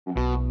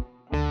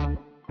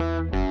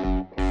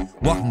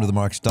Welcome to the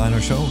Marc Steiner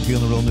Show here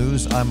on The Real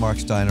News. I'm Marc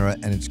Steiner,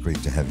 and it's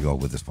great to have you all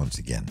with us once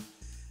again.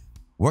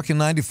 Working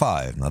 9 to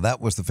 5. Now, that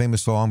was the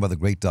famous song by the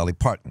great Dolly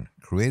Parton,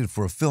 created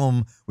for a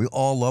film we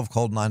all love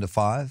called 9 to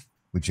 5,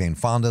 with Jane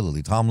Fonda,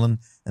 Lily Tomlin,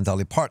 and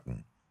Dolly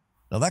Parton.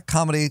 Now, that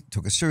comedy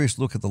took a serious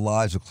look at the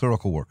lives of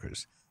clerical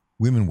workers,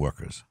 women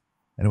workers,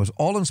 and it was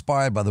all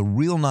inspired by the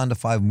real 9 to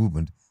 5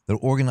 movement that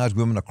organized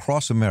women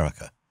across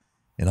America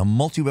in a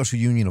multiracial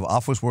union of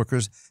office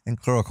workers and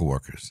clerical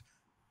workers,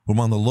 who were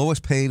among the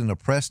lowest paid and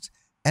oppressed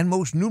and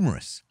most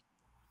numerous,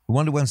 who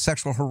underwent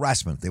sexual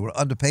harassment. They were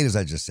underpaid, as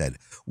I just said,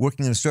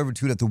 working in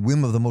servitude at the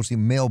whim of the mostly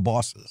male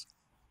bosses.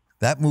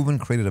 That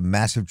movement created a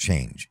massive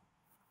change.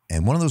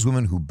 And one of those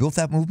women who built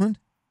that movement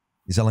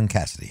is Ellen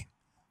Cassedy,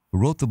 who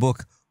wrote the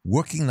book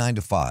Working 9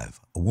 to 5,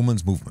 A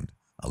Woman's Movement,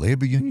 a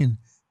labor union,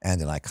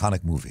 and an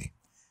iconic movie.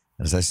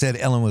 And as I said,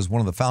 Ellen was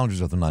one of the founders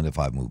of the 9 to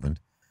 5 movement.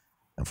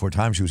 And for a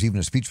time, she was even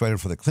a speechwriter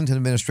for the Clinton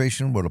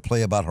administration, wrote a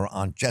play about her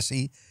Aunt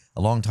Jessie,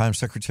 a longtime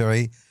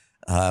secretary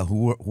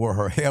who wore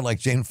her hair like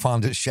Jane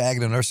Fonda,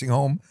 shagged in a nursing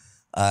home,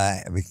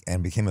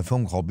 and became a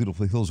film called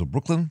Beautiful Hills of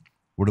Brooklyn,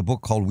 wrote a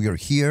book called We Are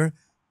Here,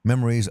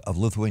 Memories of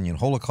Lithuanian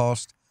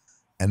Holocaust,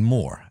 and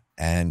more.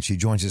 And she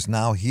joins us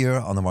now here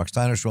on the Marc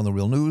Steiner Show on The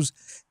Real News.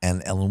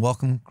 And Ellen,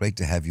 welcome. Great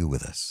to have you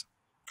with us.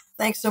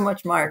 Thanks so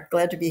much, Mark.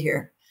 Glad to be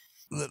here.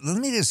 Let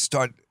me just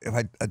start,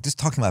 just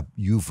talking about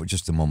you for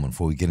just a moment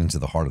before we get into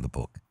the heart of the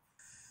book.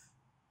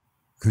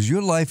 Because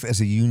your life as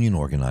a union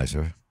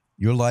organizer,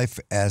 your life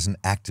as an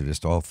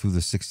activist all through the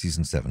 60s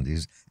and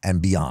 70s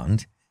and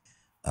beyond,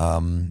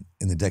 in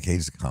the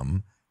decades to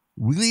come,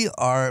 really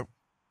are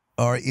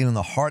in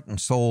the heart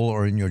and soul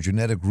or in your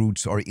genetic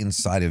roots or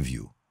inside of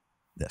you.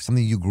 That's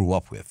something you grew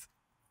up with,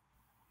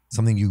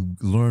 something you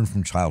learned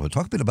from childhood.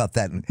 Talk a bit about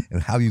that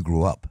and how you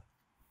grew up.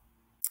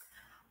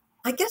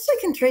 I guess I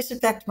can trace it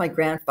back to my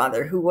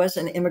grandfather, who was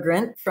an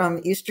immigrant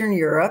from Eastern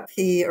Europe.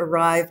 He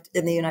arrived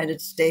in the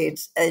United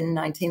States in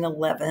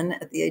 1911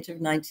 at the age of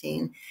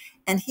 19.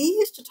 And he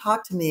used to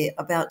talk to me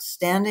about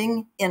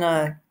standing in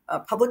a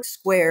public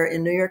square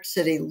in New York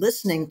City,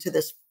 listening to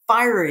this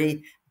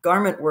fiery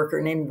garment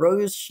worker named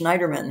Rose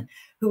Schneiderman,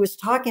 who was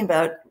talking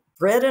about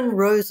bread and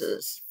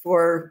roses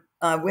for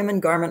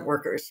women garment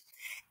workers.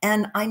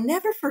 And I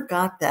never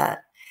forgot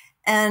that.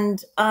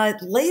 And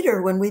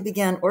later, when we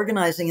began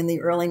organizing in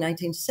the early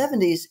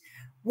 1970s,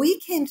 we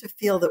came to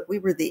feel that we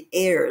were the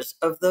heirs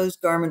of those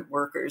garment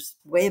workers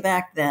way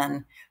back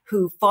then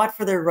who fought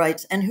for their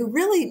rights and who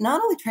really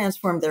not only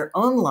transformed their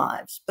own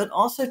lives, but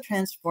also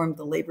transformed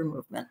the labor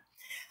movement.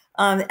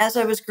 As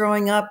I was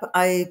growing up,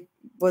 I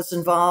was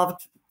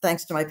involved,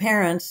 thanks to my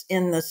parents,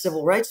 in the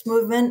civil rights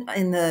movement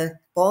in the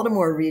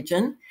Baltimore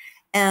region,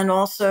 and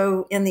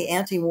also in the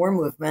anti-war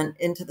movement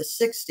into the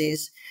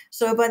 60s.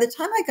 So by the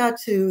time I got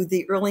to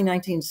the early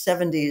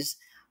 1970s,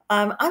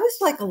 I was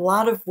like a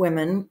lot of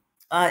women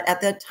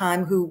at that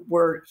time who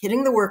were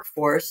hitting the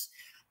workforce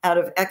out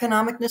of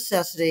economic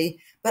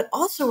necessity, but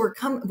also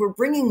were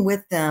bringing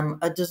with them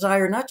a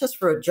desire not just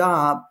for a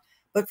job,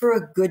 but for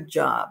a good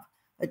job,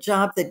 a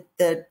job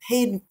that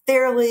paid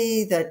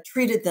fairly, that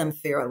treated them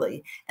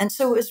fairly. And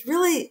so it was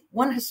really,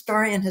 one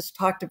historian has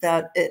talked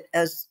about it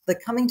as the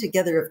coming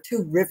together of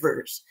two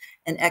rivers,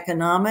 an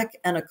economic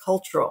and a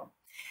cultural.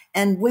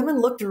 And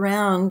women looked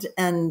around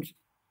and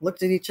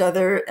looked at each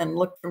other and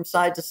looked from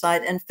side to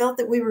side and felt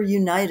that we were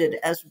united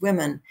as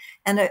women,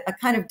 and a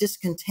kind of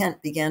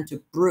discontent began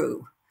to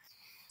brew.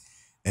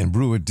 And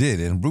brew it did.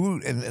 And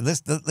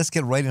let's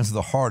get right into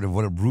the heart of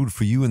what it brewed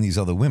for you and these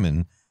other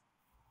women,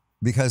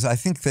 because I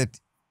think that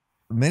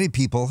many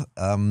people,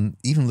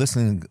 even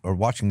listening or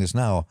watching this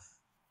now,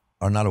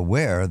 are not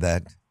aware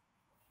that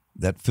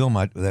that film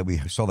that we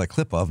saw that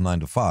clip of, 9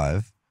 to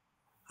 5,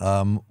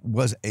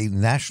 was a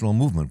national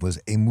movement,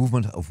 was a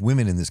movement of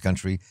women in this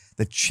country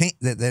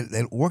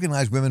that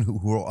organized women who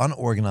were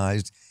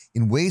unorganized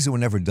in ways that were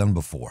never done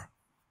before.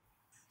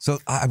 So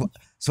I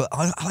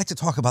like to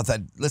talk about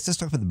that. Let's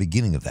just talk about the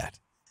beginning of that,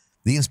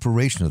 the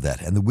inspiration of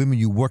that, and the women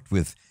you worked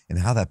with and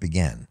how that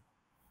began.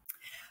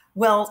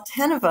 Well,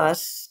 10 of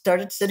us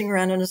started sitting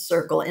around in a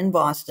circle in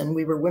Boston.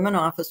 We were women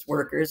office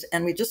workers,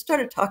 and we just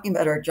started talking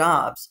about our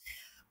jobs.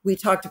 We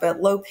talked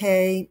about low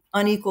pay,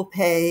 unequal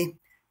pay,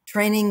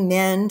 training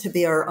men to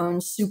be our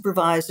own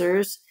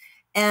supervisors,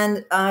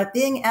 and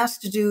being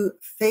asked to do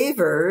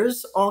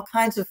favors, all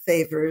kinds of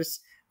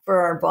favors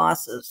for our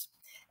bosses.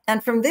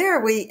 And from there,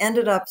 we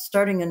ended up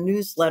starting a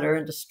newsletter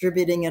and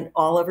distributing it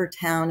all over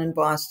town in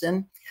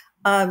Boston.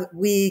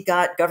 We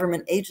got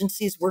government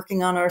agencies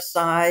working on our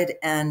side,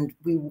 and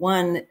we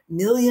won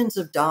millions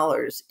of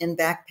dollars in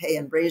back pay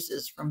and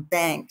raises from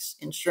banks,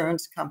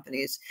 insurance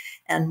companies,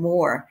 and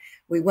more.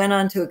 We went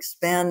on to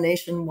expand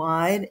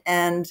nationwide,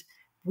 and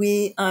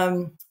we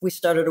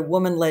started a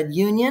woman-led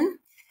union,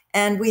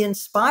 and we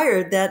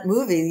inspired that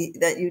movie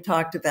that you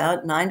talked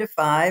about, 9 to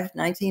 5,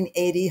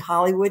 1980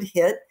 Hollywood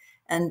hit,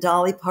 and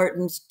Dolly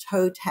Parton's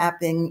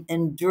toe-tapping,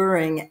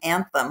 enduring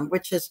anthem,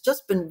 which has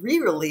just been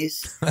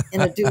re-released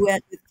in a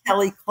duet with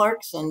Kelly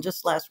Clarkson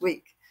just last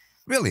week.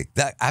 Really?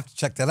 I have to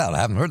check that out. I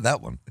haven't heard that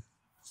one.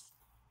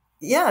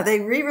 Yeah, they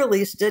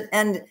re-released it.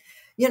 And,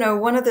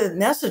 one of the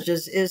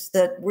messages is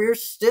that we're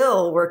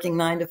still working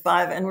 9 to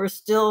 5 and we're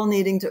still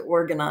needing to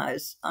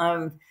organize.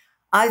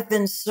 I've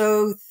been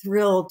so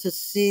thrilled to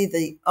see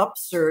the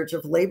upsurge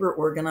of labor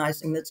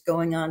organizing that's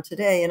going on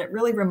today. And it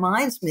really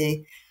reminds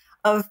me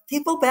of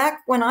people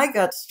back when I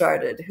got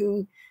started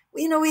who,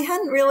 we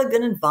hadn't really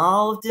been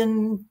involved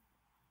in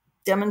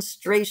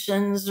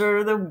demonstrations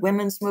or the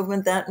women's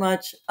movement that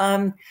much.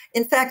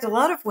 In fact, a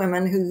lot of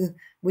women who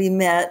we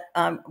met,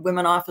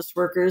 women office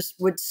workers,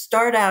 would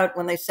start out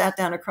when they sat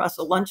down across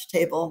a lunch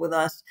table with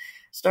us,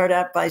 start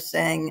out by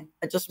saying,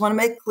 I just want to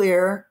make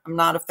clear, I'm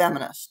not a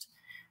feminist.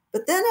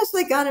 But then as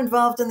they got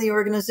involved in the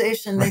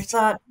organization, they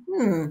thought,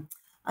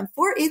 I'm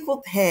for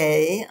equal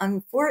pay,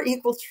 I'm for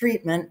equal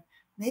treatment.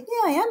 Maybe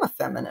I am a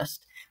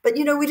feminist. But,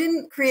 we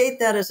didn't create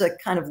that as a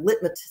kind of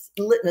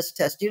litmus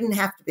test. You didn't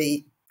have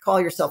to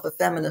call yourself a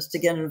feminist to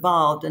get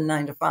involved in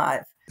 9 to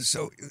 5.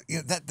 So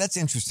that's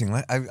interesting.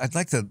 I'd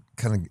like to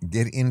kind of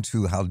get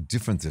into how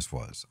different this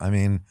was. I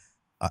mean,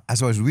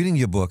 as I was reading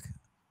your book,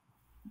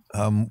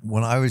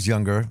 when I was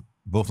younger,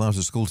 both when I was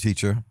a school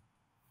teacher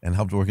and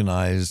helped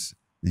organize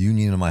the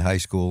union in my high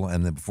school,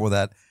 and then before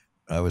that,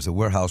 I was a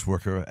warehouse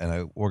worker and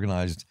I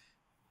organized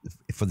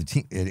for the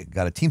team.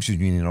 Got a Teamsters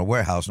union in a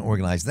warehouse and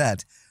organized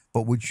that.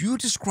 But what you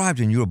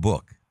described in your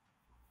book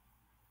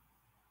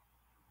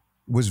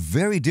was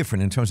very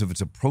different in terms of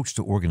its approach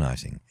to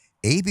organizing.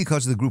 A,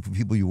 because of the group of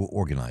people you were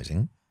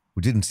organizing,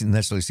 who didn't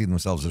necessarily see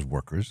themselves as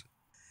workers,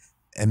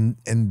 and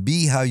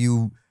B, how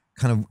you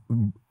kind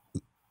of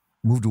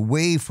moved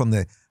away from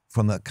the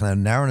kind of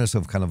narrowness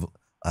of kind of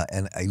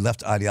and a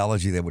left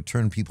ideology that would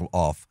turn people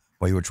off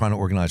while you were trying to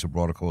organize a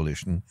broader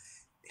coalition.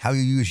 How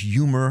you use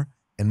humor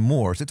and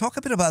more. So talk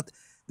a bit about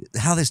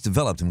how this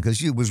developed,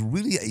 because it was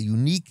really a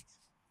unique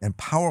and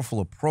powerful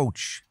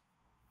approach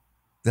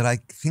that I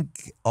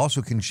think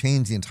also can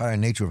change the entire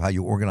nature of how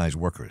you organize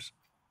workers.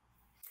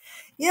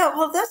 Yeah,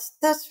 well,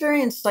 that's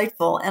very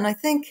insightful. And I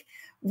think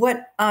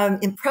what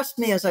impressed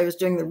me as I was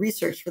doing the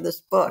research for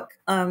this book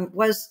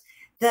was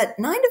that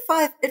 9 to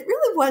 5, it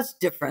really was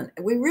different.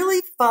 We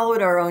really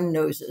followed our own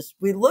noses.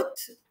 We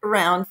looked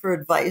around for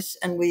advice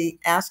and we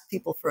asked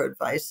people for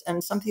advice.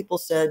 And some people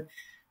said,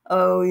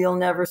 oh, you'll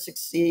never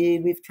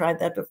succeed. We've tried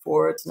that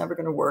before. It's never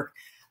going to work.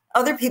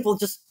 Other people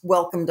just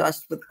welcomed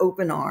us with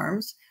open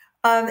arms.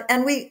 But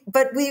we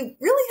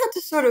really had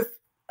to sort of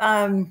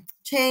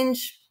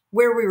change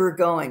where we were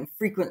going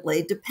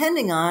frequently,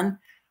 depending on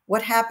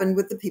what happened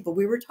with the people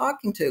we were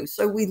talking to.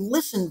 So we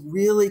listened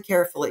really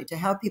carefully to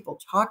how people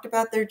talked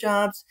about their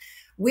jobs.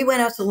 We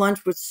went out to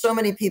lunch with so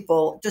many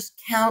people, just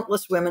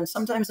countless women.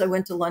 Sometimes I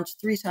went to lunch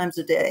 3 times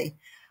a day.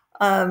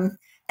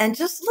 And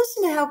just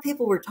listen to how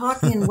people were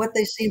talking and what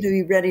they seemed to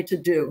be ready to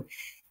do.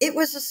 It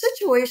was a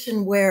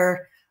situation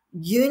where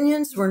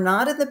unions were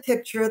not in the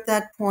picture at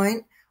that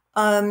point.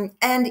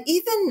 And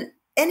even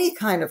any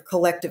kind of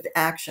collective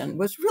action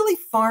was really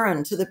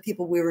foreign to the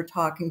people we were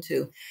talking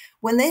to.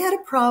 When they had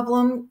a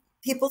problem,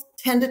 people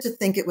tended to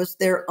think it was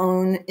their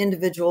own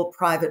individual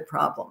private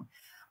problem.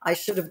 I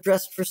should have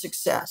dressed for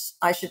success.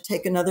 I should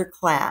take another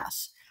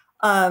class.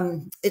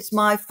 It's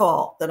my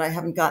fault that I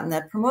haven't gotten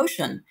that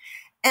promotion.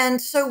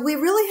 And so we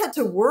really had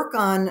to work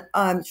on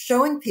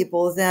showing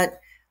people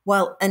that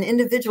while an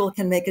individual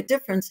can make a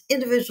difference,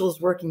 individuals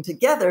working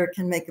together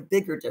can make a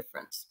bigger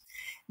difference.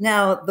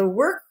 Now, the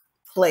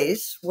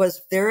workplace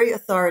was very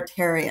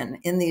authoritarian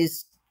in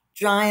these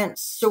giant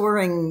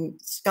soaring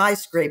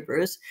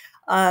skyscrapers.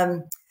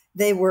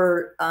 They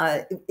were,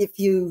 if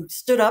you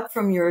stood up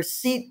from your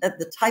seat at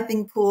the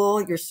typing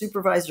pool, your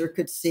supervisor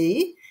could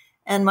see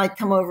and might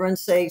come over and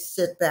say,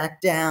 sit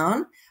back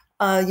down.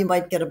 You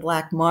might get a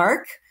black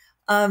mark.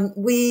 In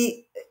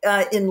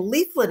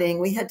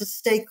leafleting, we had to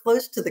stay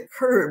close to the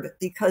curb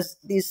because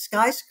these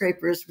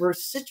skyscrapers were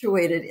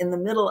situated in the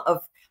middle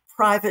of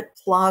private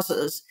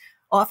plazas,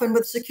 often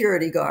with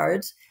security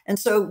guards. And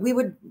so we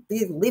would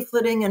be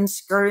leafleting and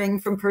scurrying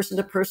from person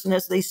to person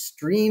as they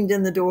streamed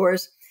in the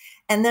doors.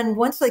 And then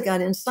once they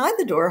got inside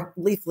the door,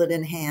 leaflet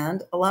in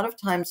hand, a lot of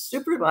times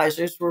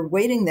supervisors were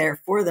waiting there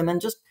for them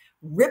and just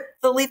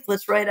ripped the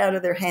leaflets right out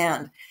of their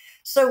hand.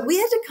 So we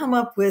had to come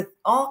up with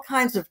all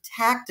kinds of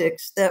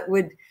tactics that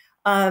would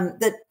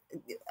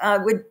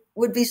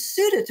be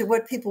suited to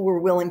what people were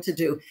willing to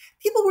do.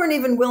 People weren't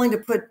even willing to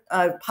put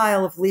a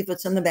pile of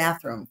leaflets in the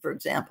bathroom, for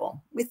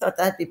example. We thought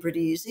that'd be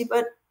pretty easy,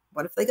 but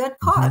what if they got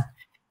caught?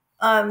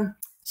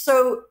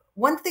 So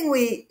one thing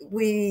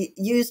we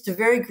used to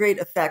very great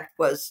effect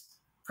was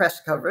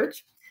press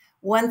coverage.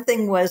 One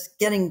thing was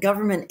getting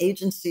government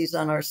agencies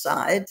on our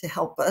side to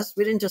help us.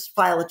 We didn't just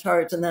file a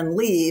charge and then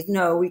leave.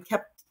 No, we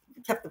kept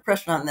the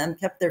pressure on them,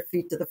 kept their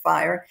feet to the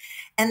fire.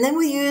 And then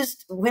we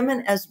used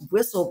women as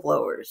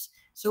whistleblowers.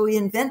 So we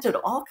invented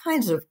all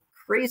kinds of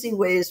crazy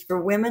ways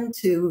for women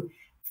to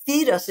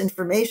feed us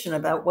information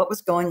about what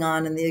was going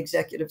on in the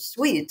executive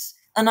suites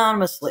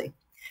anonymously.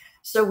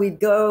 So we'd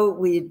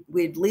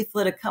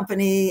leaflet a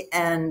company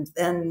and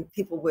then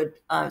people would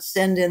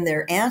send in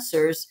their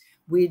answers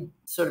We'd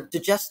sort of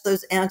digest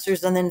those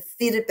answers and then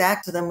feed it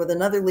back to them with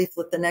another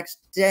leaflet the next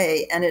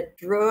day. And it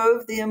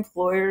drove the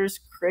employers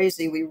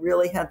crazy. We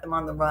really had them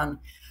on the run.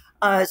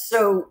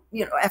 So,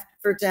 after,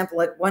 for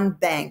example, at one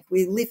bank,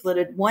 we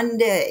leafleted one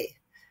day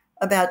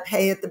about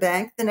pay at the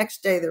bank. The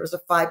next day, there was a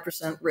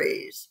 5%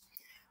 raise.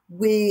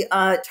 We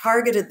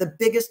targeted the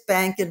biggest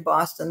bank in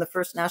Boston, the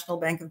First National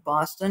Bank of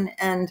Boston,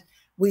 and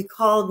we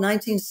called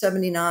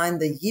 1979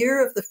 the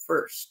year of the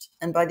first.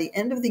 And by the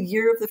end of the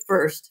year of the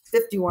first,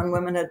 51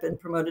 women had been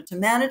promoted to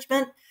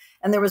management,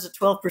 and there was a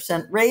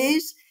 12%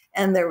 raise,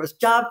 and there was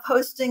job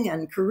posting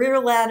and career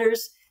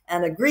ladders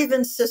and a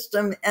grievance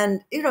system.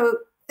 And,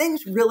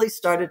 things really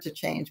started to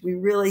change. We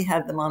really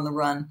had them on the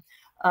run.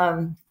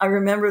 I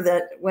remember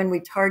that when we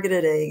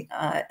targeted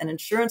an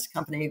insurance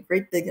company, a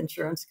great big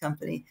insurance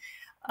company,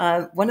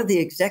 one of the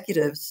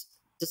executives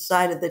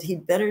decided that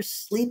he'd better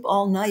sleep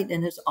all night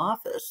in his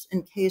office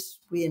in case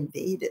we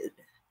invaded.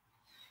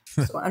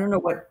 So I don't know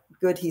what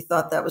good he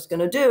thought that was going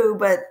to do,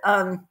 but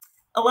a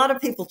lot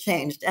of people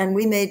changed, and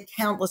we made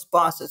countless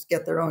bosses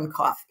get their own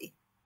coffee.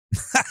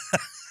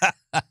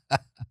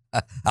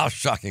 How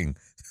shocking.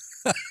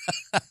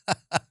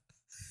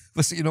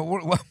 But see,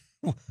 when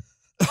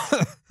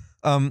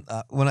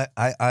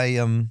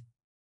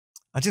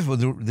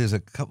there's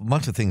a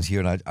bunch of things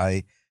here, and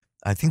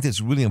I think that's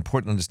really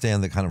important to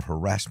understand the kind of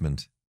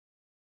harassment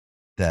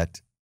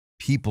that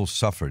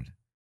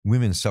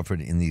women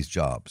suffered in these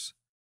jobs.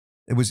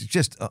 It was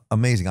just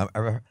amazing.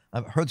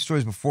 I've heard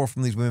stories before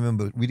from these women,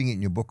 but reading it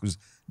in your book was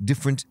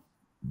different.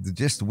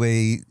 Just the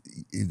way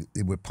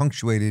they were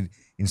punctuated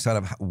inside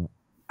of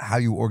how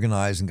you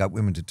organized and got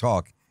women to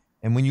talk.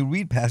 And when you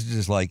read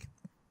passages like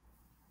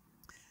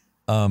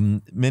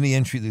many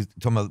entries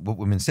talking about what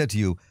women said to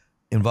you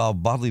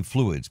involve bodily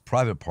fluids,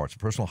 private parts,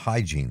 personal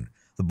hygiene.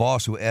 The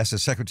boss who asked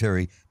his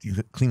secretary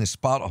to clean a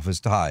spot off his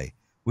tie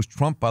was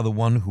trumped by the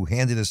one who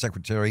handed his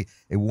secretary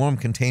a warm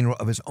container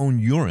of his own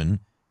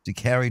urine to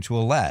carry to a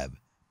lab.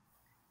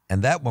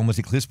 And that one was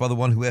eclipsed by the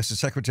one who asked his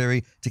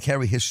secretary to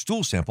carry his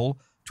stool sample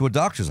to a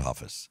doctor's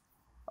office.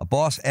 A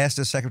boss asked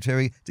his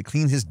secretary to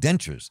clean his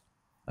dentures,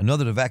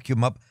 another to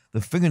vacuum up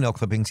the fingernail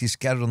clippings he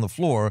scattered on the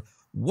floor.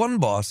 One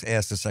boss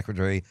asked the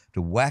secretary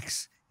to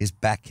wax his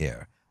back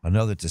hair,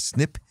 another to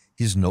snip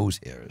his nose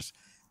hairs.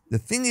 The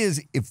thing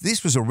is, if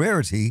this was a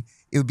rarity,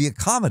 it would be a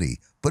comedy,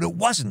 but it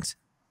wasn't.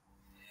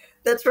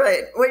 That's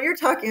right. What you're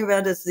talking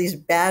about is these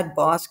bad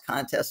boss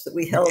contests that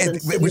we held.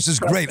 Which is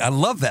great. I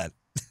love that.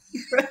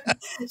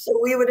 So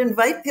we would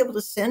invite people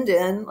to send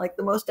in like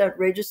the most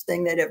outrageous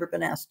thing they'd ever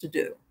been asked to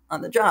do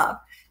on the job.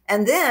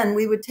 And then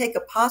we would take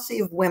a posse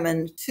of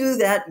women to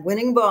that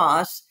winning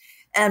boss.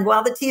 And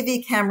while the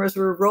TV cameras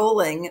were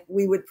rolling,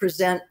 we would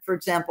present, for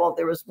example,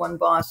 there was one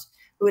boss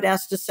who had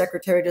asked his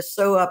secretary to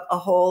sew up a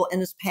hole in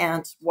his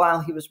pants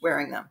while he was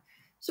wearing them.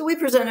 So we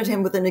presented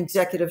him with an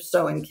executive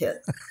sewing kit.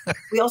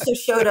 We also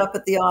showed up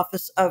at the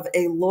office of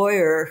a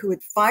lawyer who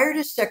had fired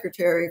his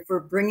secretary for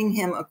bringing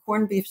him a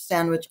corned beef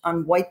sandwich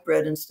on white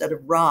bread instead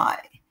of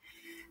rye.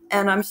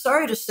 And I'm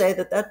sorry to say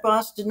that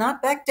boss did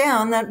not back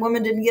down. That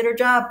woman didn't get her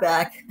job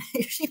back.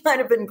 She might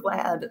have been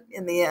glad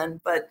in the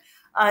end. But,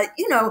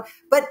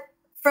 but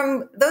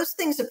from those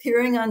things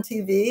appearing on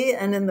TV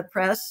and in the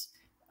press,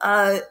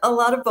 a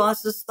lot of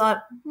bosses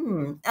thought,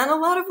 and a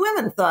lot of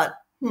women thought,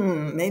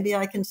 maybe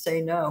I can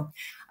say no.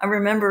 I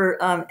remember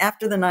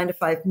after the 9 to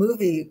 5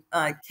 movie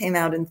came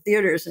out in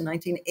theaters in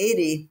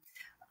 1980,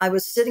 I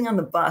was sitting on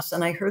the bus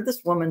and I heard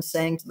this woman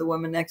saying to the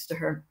woman next to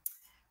her,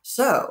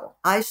 "So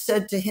I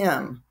said to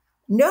him,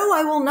 'No,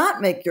 I will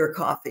not make your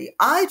coffee.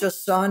 I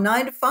just saw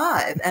 9 to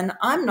 5 and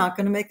I'm not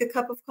going to make a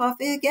cup of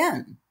coffee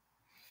again.'"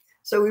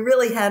 So we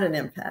really had an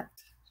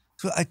impact.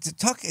 So I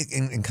talk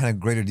in kind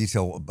of greater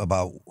detail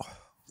about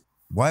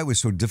why it was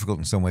so difficult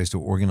in some ways to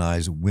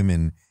organize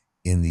women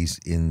in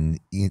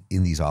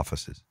these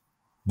offices,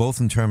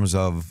 both in terms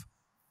of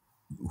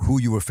who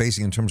you were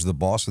facing in terms of the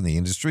boss in the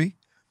industry,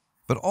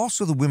 but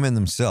also the women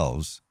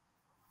themselves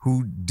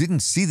who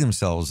didn't see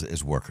themselves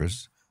as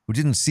workers, who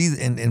didn't see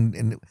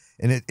and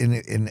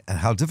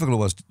how difficult it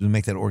was to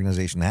make that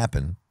organization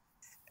happen,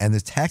 and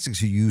the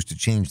tactics you used to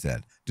change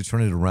that, to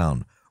turn it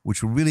around,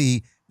 which were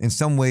really, in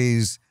some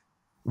ways,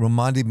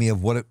 reminded me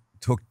of what it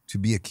took to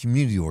be a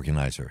community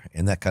organizer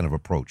and that kind of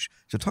approach.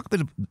 So talk a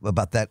bit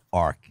about that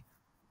arc.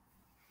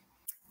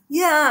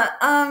 Yeah.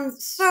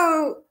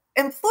 So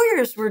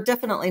employers were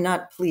definitely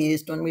not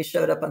pleased when we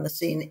showed up on the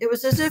scene. It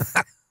was as if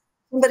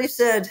somebody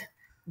said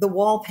the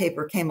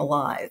wallpaper came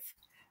alive.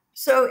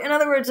 So in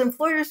other words,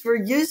 employers were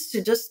used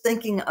to just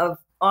thinking of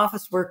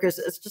office workers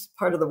as just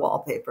part of the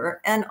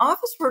wallpaper. And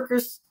office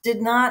workers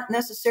did not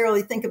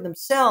necessarily think of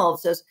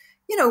themselves as,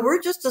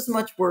 we're just as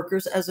much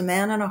workers as a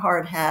man in a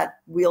hard hat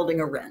wielding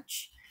a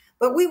wrench.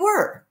 But we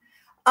were.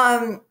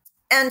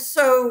 And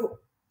so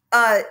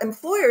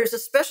employers,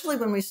 especially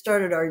when we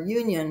started our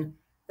union,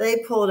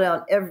 they pulled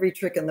out every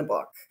trick in the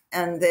book.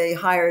 And they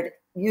hired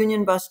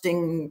union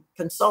busting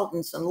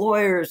consultants and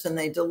lawyers, and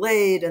they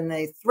delayed and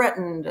they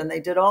threatened and they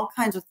did all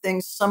kinds of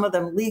things, some of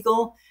them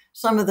legal,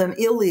 some of them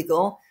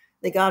illegal.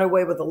 They got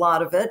away with a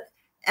lot of it.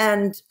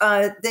 And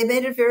they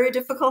made it very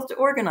difficult to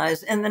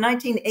organize. In the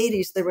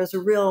 1980s, there was a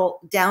real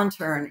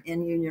downturn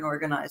in union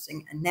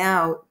organizing. And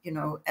now,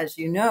 as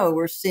you know,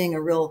 we're seeing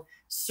a real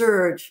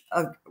surge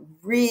of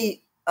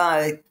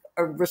a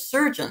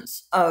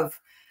resurgence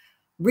of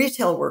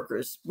retail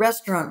workers,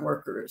 restaurant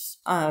workers,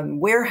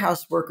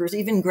 warehouse workers,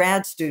 even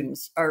grad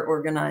students are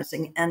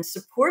organizing. And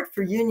support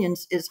for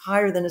unions is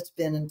higher than it's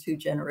been in 2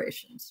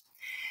 generations.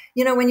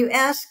 When you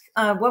ask,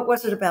 what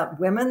was it about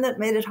women that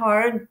made it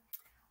hard?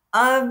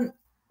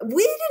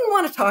 We didn't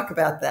want to talk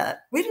about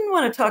that. We didn't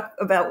want to talk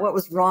about what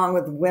was wrong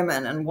with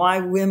women and why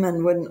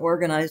women wouldn't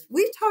organize.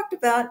 We talked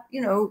about,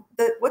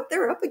 what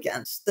they're up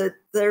against, that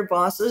their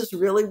bosses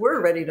really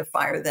were ready to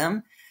fire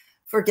them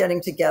for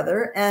getting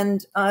together.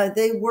 And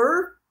they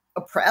were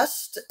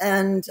oppressed.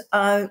 And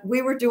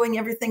we were doing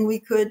everything we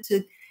could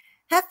to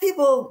have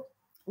people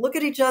look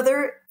at each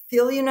other,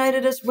 feel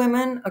united as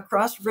women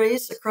across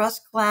race, across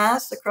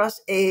class,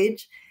 across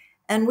age.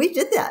 And we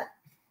did that.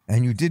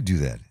 And you did do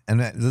that.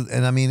 And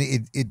I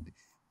mean,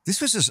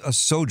 this was a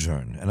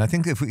sojourn. And I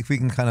think if we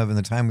can kind of, in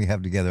the time we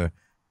have together,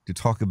 to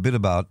talk a bit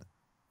about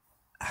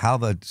how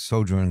that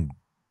sojourn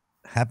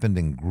happened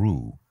and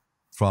grew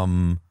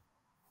from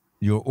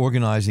your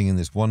organizing in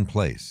this one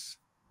place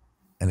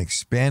and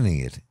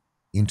expanding it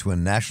into a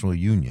national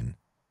union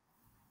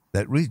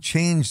that really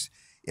changed,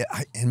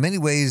 in many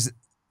ways.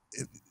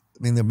 I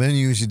mean, there are many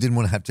unions that didn't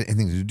want to have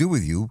anything to do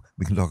with you.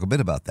 We can talk a bit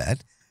about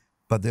that.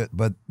 But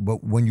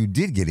when you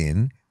did get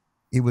in,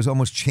 it was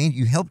almost change.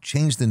 You helped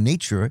change the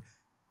nature.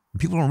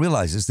 People don't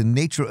realize this: the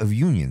nature of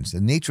unions, the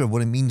nature of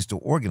what it means to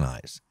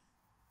organize,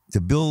 to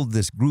build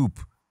this group,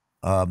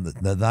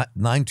 the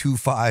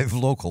 925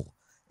 local,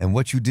 and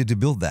what you did to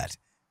build that,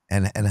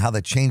 and how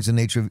that changed the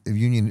nature of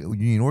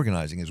union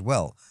organizing as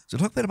well. So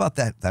talk a bit about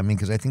that. I mean,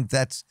 because I think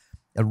that's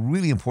a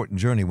really important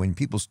journey when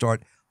people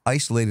start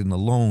isolated and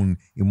alone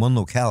in one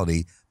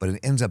locality, but it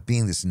ends up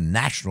being this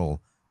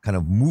national kind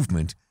of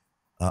movement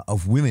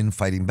of women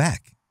fighting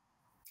back.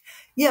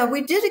 Yeah,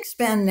 we did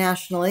expand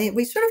nationally.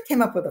 We sort of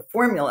came up with a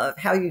formula of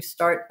how you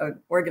start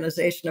an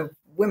organization of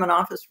women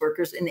office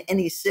workers in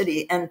any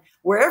city. And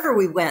wherever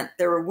we went,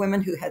 there were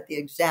women who had the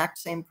exact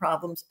same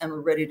problems and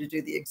were ready to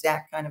do the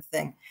exact kind of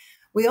thing.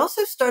 We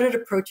also started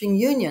approaching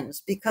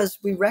unions because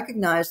we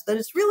recognized that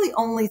it's really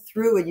only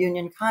through a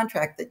union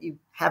contract that you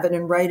have it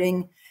in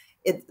writing.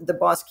 The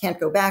boss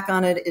can't go back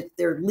on it.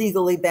 They're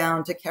legally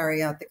bound to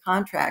carry out the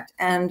contract.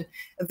 And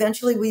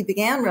eventually we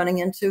began running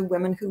into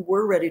women who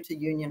were ready to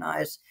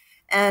unionize.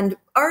 And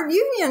our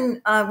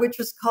union, which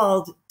was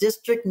called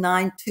District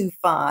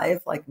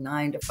 925, like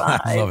 9 to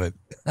 5. I love it.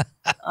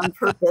 On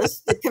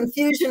purpose. The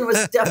confusion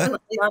was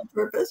definitely on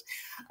purpose.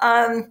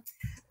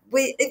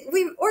 We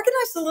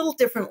organized a little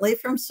differently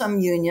from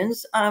some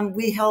unions.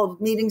 We held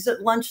meetings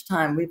at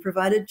lunchtime. We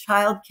provided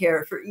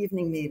childcare for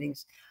evening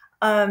meetings.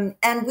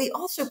 And we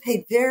also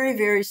paid very,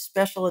 very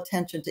special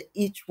attention to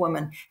each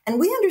woman. And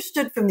we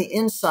understood from the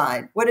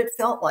inside what it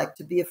felt like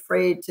to be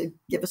afraid to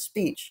give a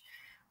speech.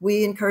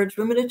 We encourage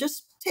women to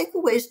just take a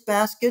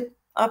wastebasket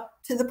up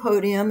to the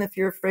podium if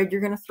you're afraid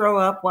you're going to throw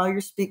up while you're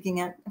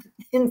speaking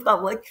in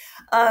public.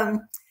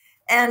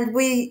 And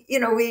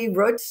we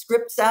wrote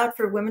scripts out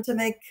for women to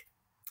make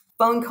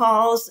phone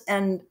calls.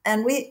 And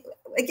we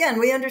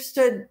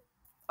understood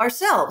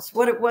ourselves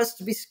what it was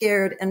to be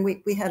scared. And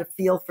we had a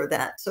feel for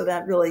that. So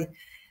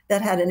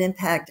that had an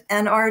impact.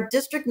 And our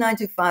District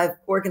 925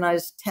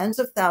 organized tens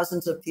of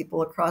thousands of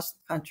people across the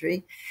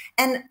country.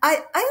 And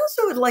I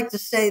also would like to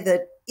say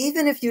that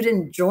even if you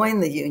didn't join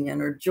the union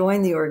or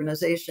join the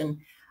organization,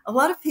 a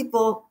lot of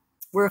people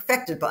were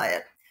affected by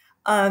it.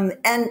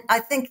 And I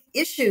think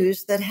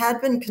issues that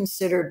had been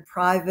considered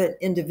private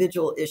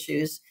individual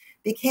issues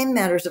became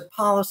matters of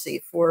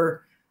policy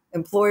for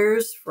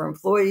employers, for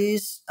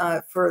employees,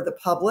 for the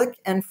public,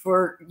 and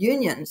for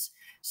unions.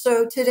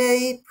 So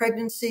today,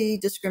 pregnancy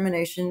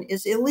discrimination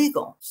is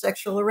illegal.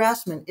 Sexual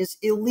harassment is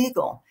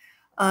illegal.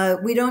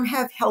 We don't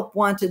have help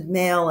wanted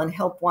male and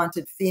help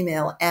wanted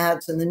female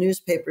ads in the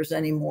newspapers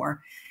anymore.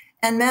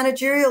 And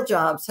managerial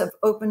jobs have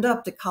opened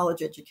up to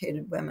college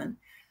educated women.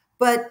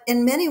 But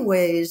in many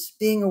ways,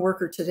 being a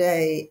worker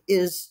today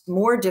is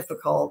more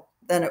difficult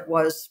than it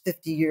was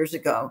 50 years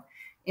ago.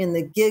 In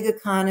the gig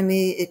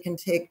economy, it can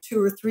take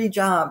 2 or 3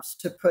 jobs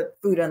to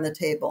put food on the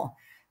table.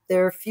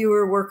 There are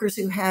fewer workers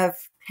who have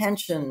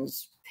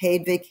pensions,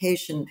 paid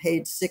vacation,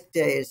 paid sick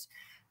days,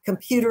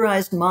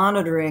 computerized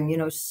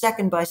monitoring,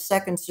 second by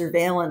second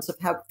surveillance of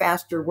how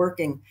fast you're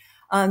working.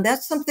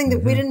 That's something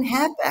that we didn't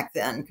have back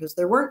then because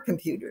there weren't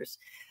computers.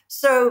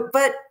 So,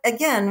 but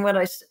again,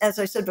 as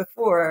I said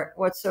before,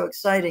 what's so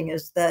exciting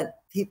is that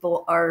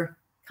people are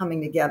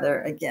coming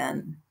together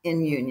again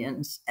in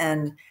unions.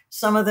 And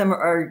some of them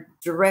are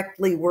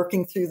directly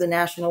working through the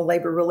National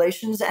Labor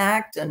Relations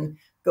Act and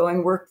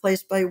going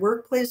workplace by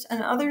workplace.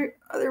 And other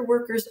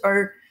workers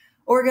are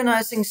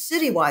organizing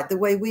citywide the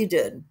way we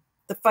did.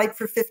 The Fight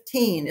for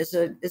 15 is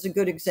a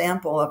good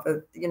example of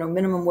a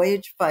minimum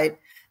wage fight,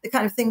 the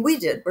kind of thing we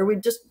did, where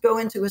we'd just go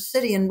into a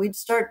city and we'd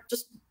start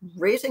just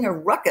raising a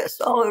ruckus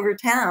all over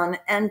town,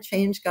 and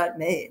change got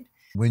made.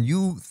 When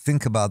you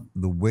think about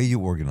the way you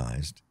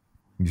organized,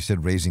 you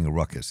said raising a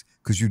ruckus,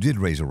 because you did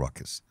raise a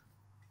ruckus.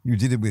 You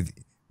did it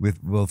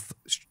with both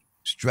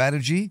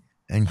strategy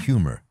and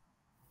humor,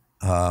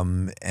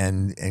 and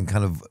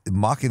kind of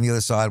mocking the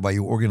other side while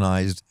you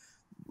organized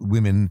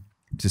women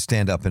to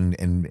stand up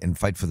and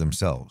fight for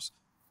themselves.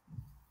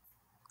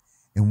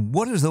 And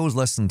what does those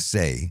lessons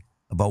say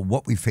about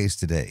what we face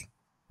today?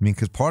 I mean,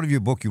 because part of your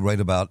book you write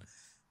about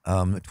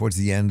towards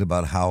the end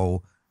about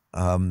how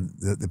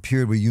the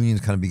period where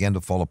unions kind of began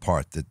to fall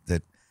apart,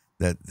 that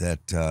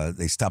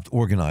they stopped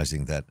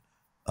organizing, that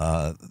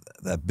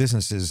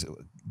businesses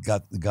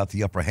got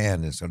the upper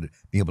hand and started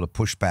being able to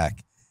push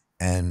back,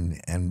 and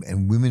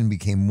women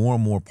became more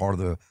and more part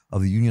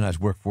of the unionized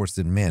workforce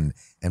than men,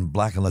 and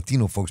Black and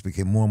Latino folks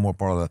became more and more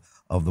part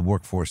of the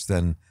workforce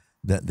than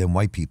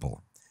white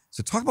people.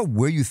 So talk about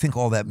where you think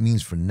all that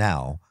means for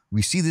now.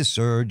 We see this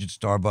surge at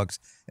Starbucks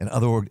and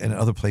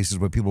other places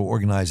where people are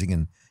organizing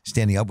and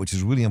standing up, which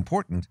is really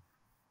important.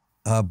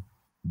 But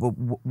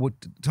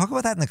talk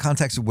about that in the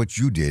context of what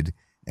you did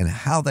and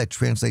how that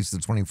translates to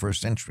the 21st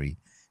century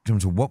in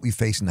terms of what we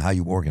face and how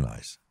you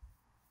organize.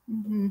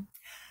 Mm-hmm.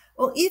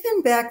 Well,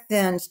 even back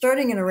then,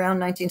 starting in around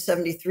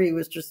 1973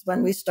 was just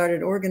when we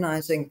started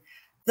organizing,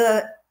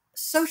 the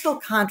social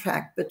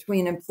contract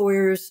between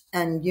employers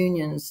and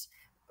unions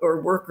or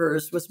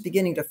workers was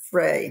beginning to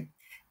fray.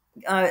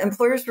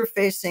 Employers were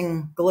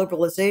facing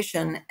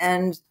globalization,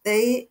 and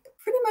they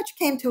pretty much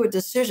came to a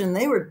decision.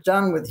 They were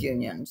done with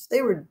unions.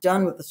 They were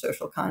done with the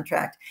social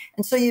contract.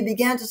 And so you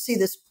began to see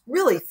this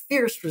really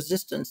fierce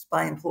resistance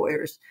by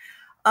employers.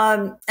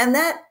 And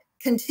that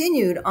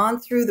continued on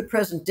through the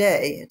present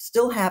day. It's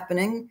still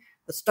happening.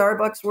 The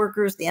Starbucks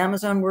workers, the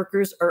Amazon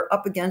workers are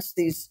up against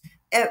these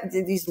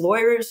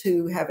lawyers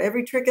who have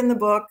every trick in the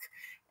book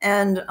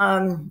and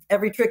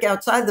every trick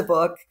outside the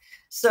book.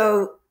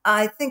 So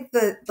I think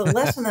that the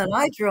lesson that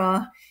I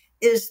draw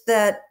is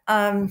that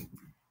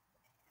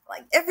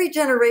like every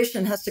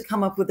generation has to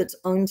come up with its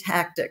own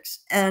tactics.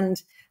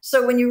 And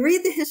so when you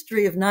read the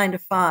history of 9 to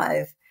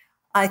 5,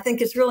 I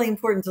think it's really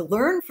important to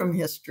learn from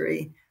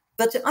history,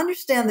 but to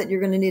understand that you're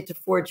going to need to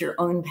forge your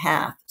own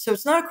path. So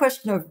it's not a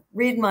question of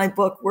read my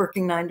book,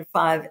 Working 9 to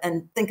 5,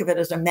 and think of it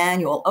as a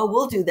manual. Oh,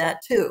 we'll do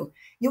that too.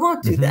 You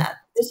won't do that.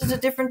 This is a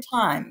different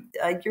time.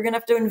 You're going to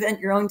have to invent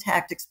your own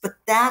tactics. But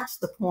that's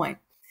the point,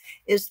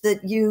 is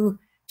that you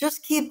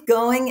just keep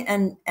going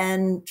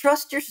and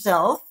trust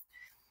yourself,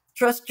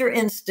 trust your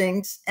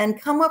instincts,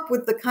 and come up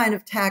with the kind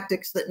of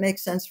tactics that make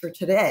sense for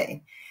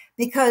today.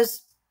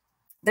 Because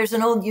there's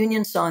an old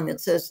union song that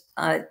says,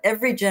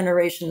 every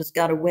generation has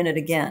got to win it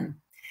again.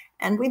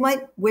 And we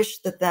might wish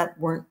that that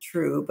weren't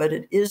true, but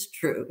it is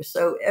true.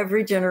 So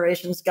every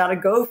generation's got to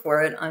go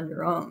for it on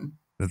your own.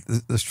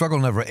 The struggle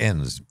never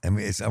ends. I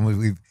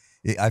mean,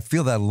 I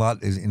feel that a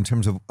lot is in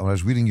terms of when I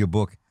was reading your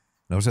book,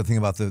 and I was thinking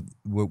about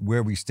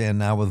where we stand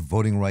now with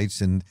voting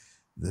rights and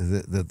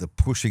the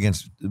push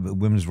against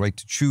women's right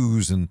to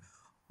choose and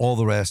all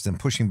the rest, and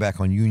pushing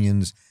back on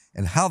unions,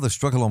 and how the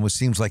struggle almost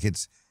seems like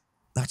it's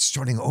not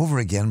starting over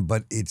again,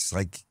 but it's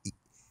like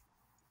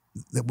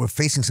that we're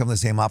facing some of the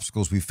same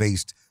obstacles we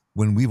faced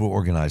when we were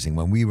organizing,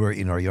 when we were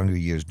in our younger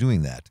years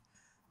doing that.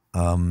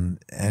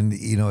 And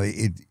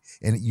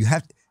you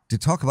have to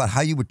talk about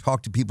how you would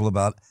talk to people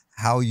about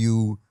how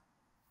you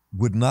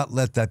would not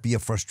let that be a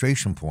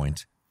frustration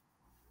point,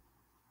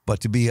 but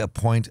to be a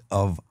point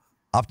of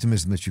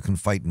optimism that you can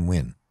fight and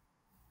win.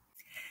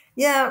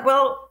 Yeah,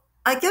 well,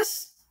 I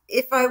guess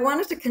if I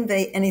wanted to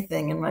convey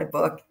anything in my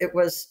book, it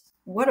was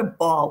what a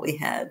ball we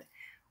had.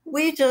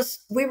 We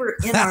were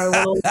in our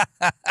little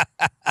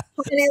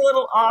tiny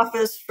little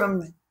office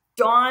from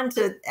dawn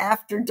to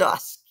after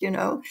dusk,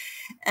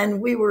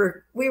 and we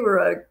were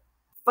a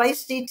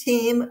feisty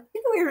team.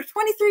 We were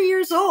 23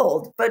 years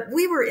old, but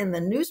we were in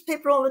the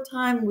newspaper all the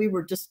time. We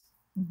were just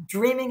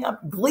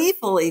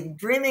gleefully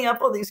dreaming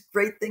up all these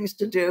great things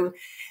to do.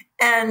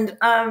 And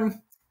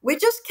we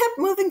just kept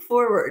moving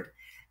forward.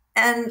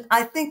 And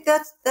I think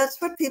that's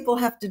what people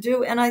have to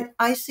do. And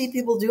I see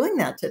people doing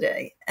that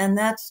today. And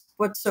that's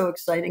what's so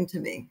exciting to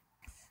me.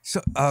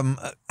 So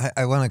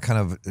I want to kind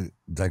of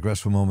digress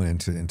for a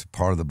moment into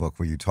part of the book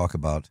where you talk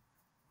about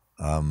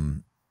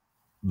the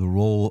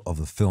role of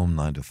the film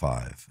 9 to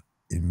 5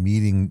 in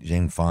meeting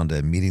Jane Fonda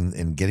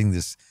and getting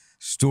this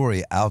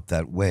story out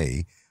that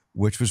way,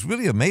 which was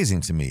really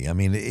amazing to me. I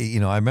mean,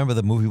 I remember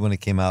the movie when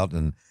it came out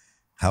and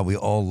how we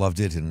all loved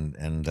it and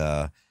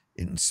it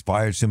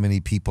inspired so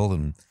many people.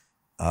 And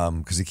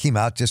because it came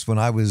out just when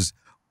I was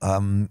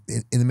in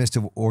the midst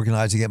of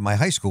organizing at my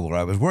high school where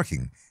I was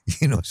working,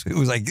 so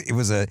it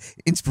was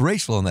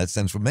inspirational in that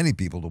sense for many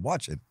people to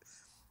watch it.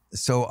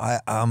 So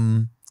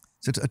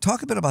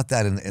talk a bit about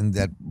that and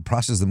that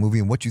process of the movie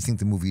and what you think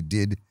the movie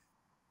did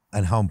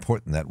and how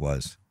important that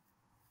was.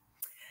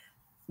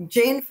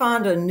 Jane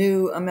Fonda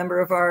knew a member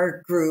of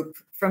our group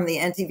from the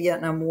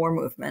anti-Vietnam War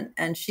movement,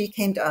 and she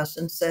came to us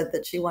and said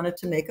that she wanted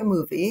to make a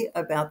movie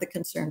about the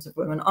concerns of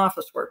women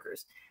office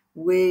workers.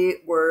 We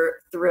were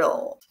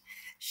thrilled.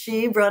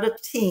 She brought a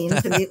team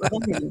to meet with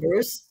the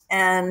members,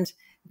 and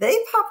they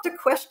popped a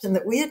question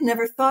that we had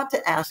never thought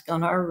to ask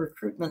on our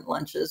recruitment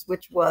lunches,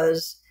 which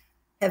was,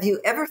 have you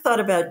ever thought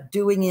about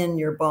doing in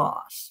your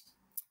boss?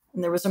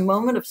 And there was a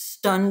moment of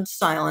stunned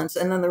silence,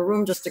 and then the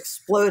room just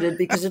exploded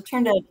because it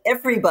turned out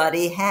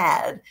everybody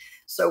had.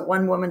 So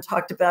one woman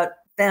talked about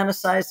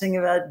fantasizing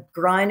about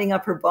grinding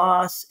up her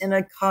boss in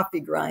a coffee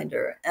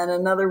grinder. And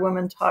another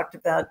woman talked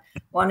about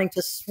wanting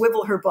to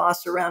swivel her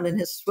boss around in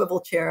his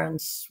swivel chair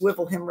and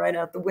swivel him right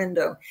out the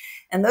window.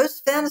 And those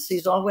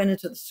fantasies all went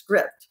into the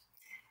script.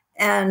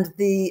 And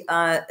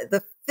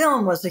the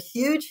film was a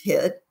huge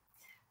hit.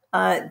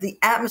 The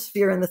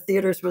atmosphere in the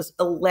theaters was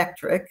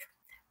electric.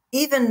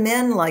 Even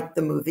men liked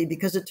the movie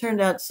because it turned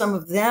out some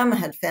of them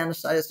had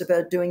fantasized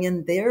about doing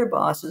in their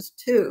bosses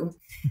too.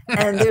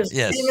 And there's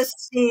Yes. a famous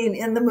scene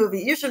in the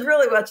movie. You should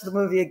really watch the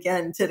movie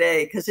again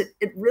today because it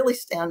really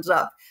stands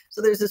up.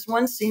 So there's this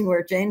one scene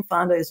where Jane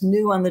Fonda is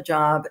new on the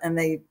job and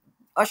they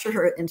usher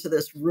her into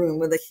this room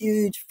with a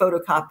huge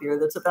photocopier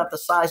that's about the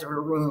size of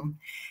her room.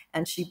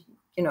 And she,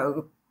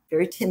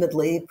 very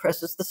timidly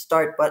presses the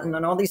start button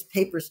and all these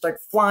papers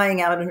start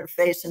flying out in her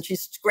face and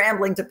she's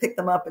scrambling to pick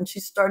them up and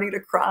she's starting to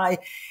cry.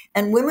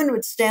 And women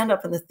would stand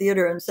up in the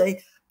theater and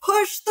say,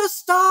 push the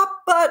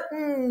stop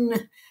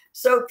button.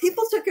 So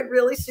people took it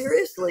really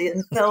seriously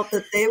and felt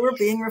that they were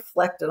being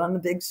reflected on the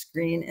big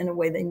screen in a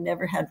way they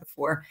never had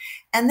before.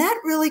 And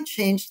that really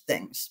changed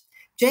things.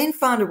 Jane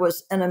Fonda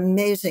was an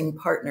amazing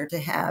partner to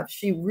have.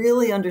 She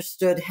really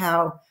understood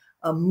how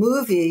a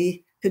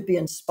movie could be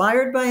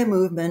inspired by a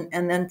movement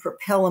and then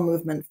propel a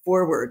movement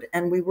forward.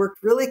 And we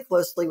worked really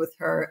closely with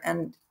her.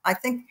 And I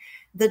think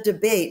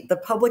the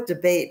public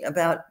debate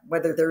about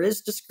whether there is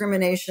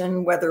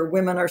discrimination, whether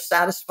women are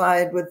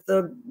satisfied with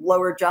the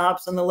lower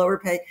jobs and the lower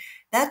pay,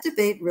 that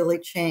debate really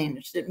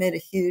changed. It made a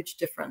huge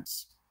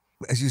difference.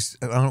 I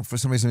don't know, for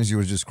some reason, as you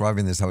were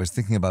describing this, I was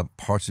thinking about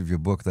parts of your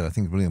book that I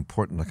think are really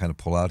important to kind of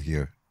pull out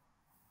here,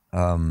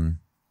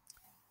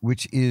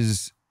 which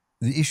is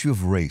the issue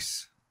of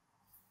race.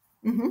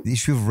 Mm-hmm. The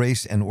issue of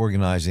race and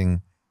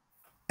organizing,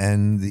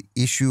 and the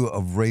issue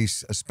of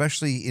race,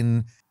 especially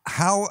in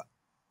how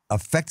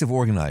effective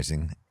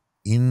organizing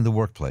in the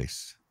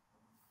workplace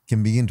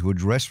can begin to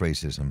address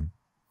racism,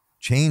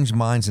 change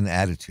minds and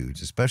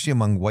attitudes, especially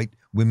among white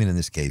women in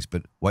this case,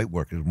 but white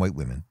workers and white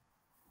women,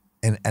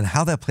 and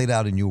how that played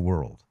out in your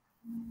world.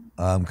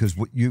 Because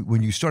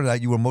when you started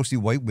out, you were mostly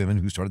white women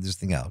who started this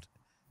thing out,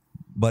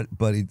 but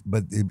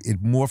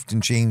it morphed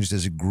and changed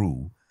as it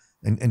grew.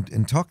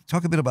 And talk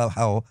a bit about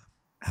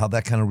how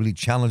that kind of really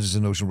challenges the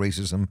notion of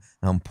racism,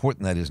 how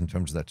important that is in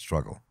terms of that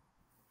struggle.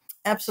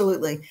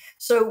 Absolutely.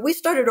 So we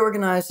started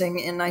organizing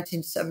in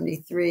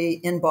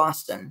 1973 in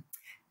Boston.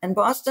 And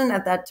Boston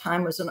at that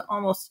time was an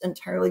almost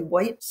entirely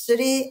white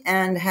city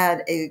and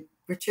had a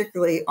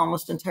particularly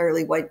almost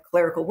entirely white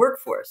clerical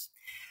workforce.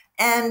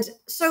 And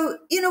so,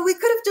 we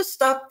could have just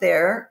stopped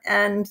there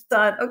and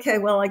thought, okay,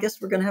 well, I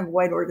guess we're going to have a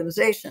white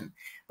organization.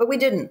 But we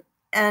didn't.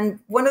 And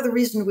one of the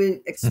reasons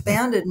we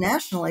expanded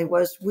nationally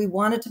was we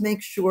wanted to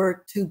make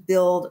sure to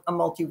build a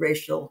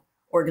multiracial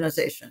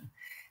organization.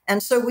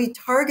 And so we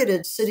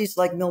targeted cities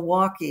like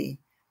Milwaukee,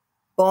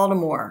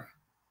 Baltimore,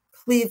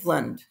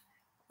 Cleveland,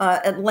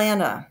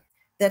 Atlanta,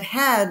 that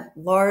had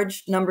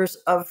large numbers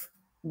of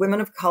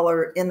women of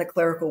color in the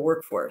clerical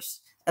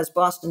workforce, as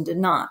Boston did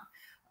not.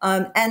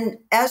 And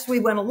as we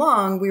went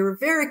along, we were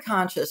very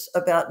conscious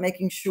about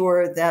making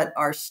sure that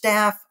our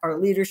staff, our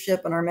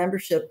leadership, and our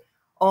membership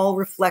all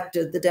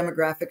reflected the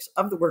demographics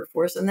of the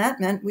workforce. And that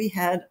meant we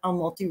had a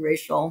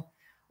multiracial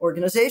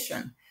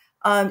organization.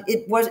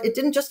 It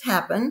didn't just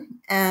happen,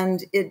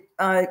 and it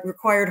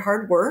required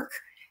hard work.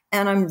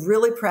 And I'm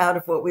really proud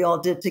of what we all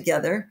did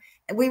together.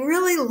 And we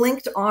really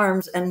linked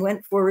arms and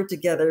went forward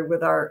together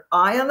with our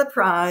eye on the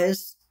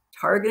prize,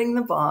 targeting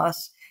the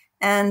boss.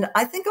 And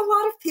I think a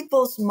lot of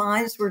people's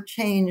minds were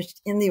changed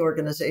in the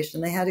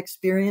organization. They had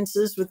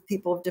experiences with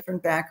people of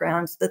different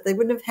backgrounds that they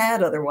wouldn't have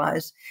had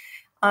otherwise.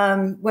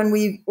 When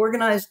we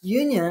organized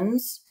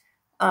unions,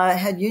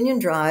 had union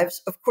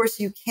drives, of course,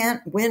 you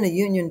can't win a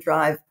union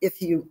drive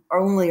if you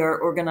only are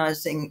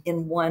organizing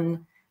in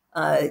one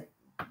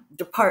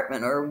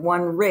department or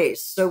one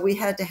race. So we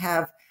had to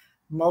have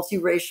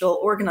multiracial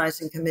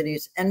organizing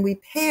committees, and we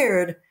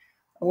paired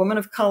a woman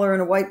of color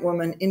and a white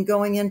woman in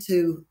going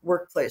into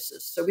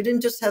workplaces. So we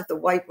didn't just have the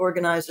white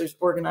organizers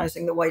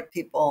organizing the white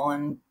people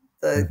and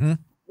the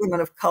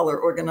women of color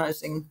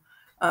organizing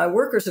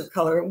workers of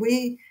color.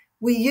 We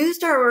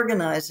used our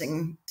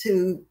organizing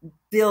to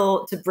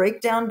break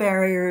down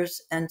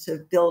barriers and to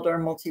build our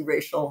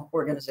multiracial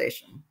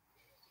organization.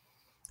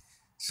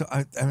 So,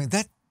 I mean,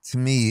 that to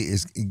me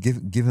is,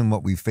 given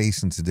what we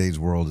face in today's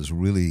world, is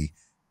really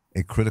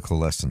a critical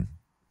lesson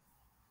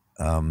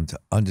to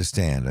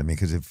understand. I mean,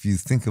 because if you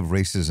think of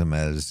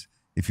racism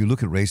if you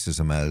look at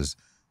racism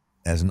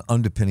as an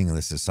underpinning of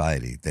the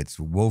society that's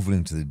woven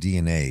into the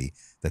DNA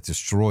that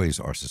destroys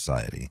our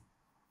society,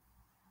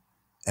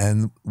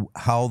 and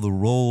how the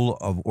role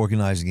of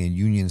organizing in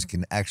unions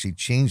can actually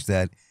change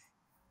that,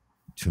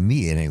 to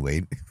me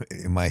anyway,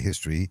 in my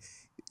history,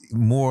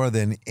 more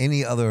than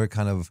any other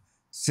kind of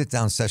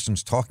sit-down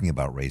sessions talking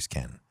about race,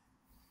 Ken.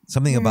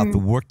 Something about the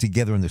work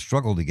together and the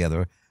struggle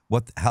together,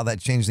 how that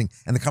changed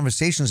things, and the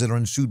conversations that are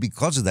ensued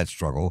because of that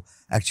struggle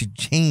actually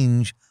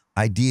change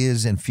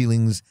ideas and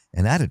feelings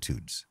and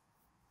attitudes.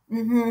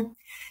 Mm-hmm.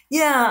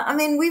 Yeah, I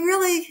mean, we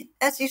really,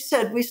 as you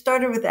said, we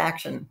started with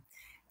action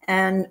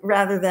and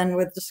rather than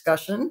with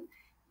discussion.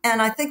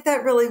 And I think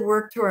that really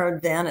worked to our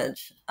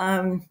advantage.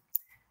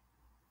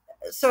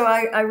 So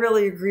I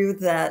really agree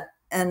with that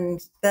and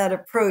that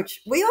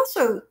approach. We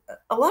also,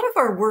 a lot of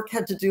our work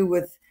had to do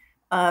with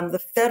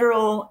the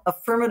federal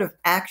affirmative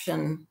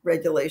action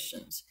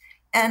regulations.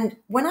 And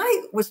when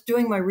I was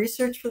doing my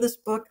research for this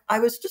book, I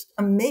was just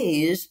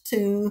amazed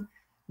to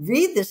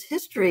read this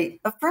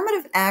history.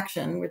 Affirmative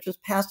action, which was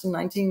passed in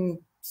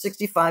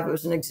 1965, it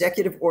was an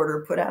executive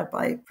order put out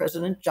by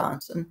President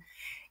Johnson.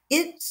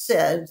 It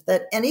said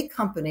that any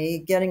company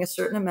getting a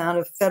certain amount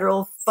of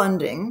federal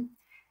funding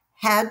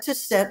had to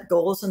set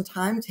goals and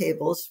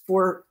timetables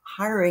for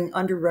hiring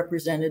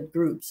underrepresented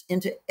groups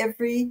into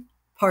every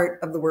part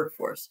of the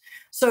workforce.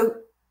 So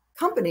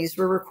companies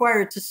were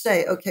required to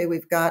say, okay,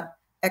 we've got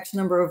X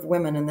number of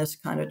women in this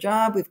kind of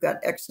job. We've got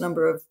X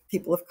number of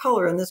people of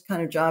color in this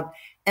kind of job.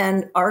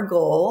 And our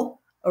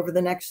goal over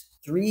the next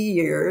 3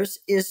 years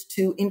is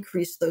to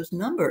increase those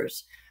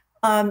numbers.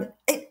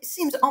 It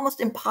seems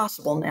almost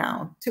impossible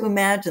now to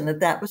imagine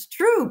that that was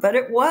true, but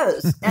it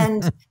was.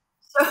 And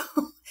so,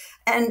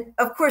 and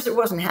of course it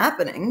wasn't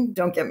happening,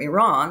 don't get me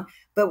wrong.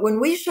 But when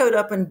we showed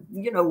up and,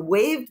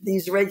 waved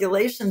these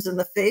regulations in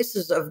the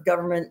faces of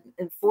government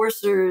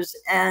enforcers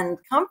and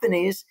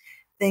companies,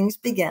 things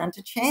began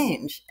to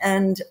change.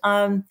 And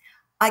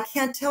I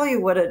can't tell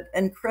you what an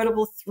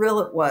incredible thrill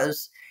it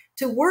was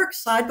to work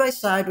side by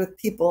side with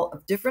people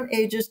of different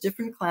ages,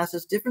 different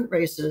classes, different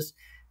races,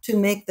 to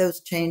make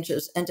those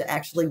changes and to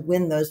actually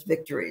win those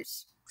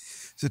victories.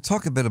 So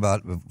talk a bit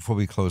about, before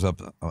we close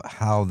up,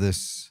 how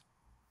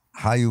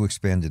you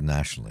expanded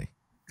nationally,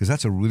 because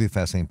that's a really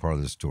fascinating part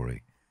of the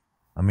story.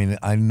 I mean,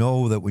 I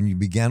know that when you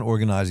began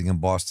organizing in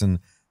Boston,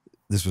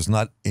 this was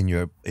not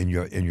you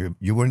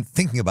weren't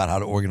thinking about how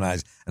to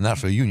organize a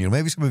national union.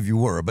 Maybe some of you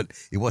were, but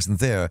it wasn't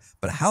there.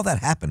 But how that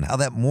happened, how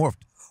that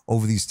morphed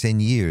over these 10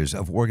 years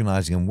of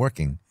organizing and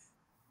working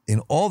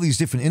in all these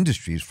different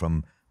industries,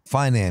 from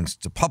finance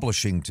to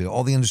publishing to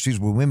all the industries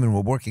where women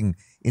were working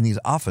in these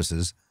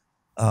offices,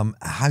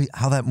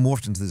 how that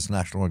morphed into this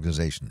national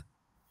organization.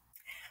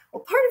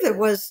 Well, part of it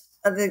was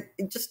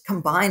just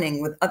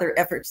combining with other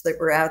efforts that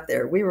were out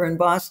there. We were in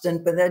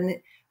Boston, but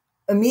then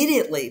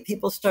immediately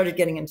people started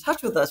getting in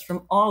touch with us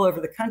from all over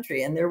the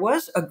country. And there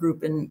was a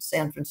group in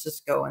San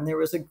Francisco, and there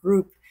was a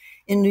group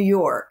in New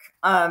York.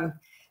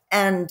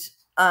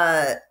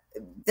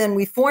 Then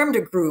we formed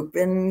a group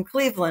in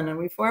Cleveland, and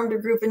we formed a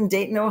group in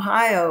Dayton,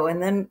 Ohio. And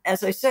then,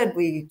 as I said,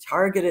 we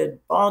targeted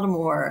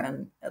Baltimore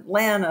and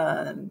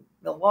Atlanta and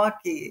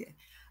Milwaukee.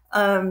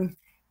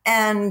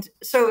 And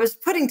so it was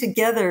putting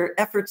together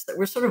efforts that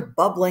were sort of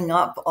bubbling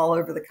up all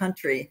over the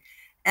country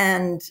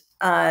and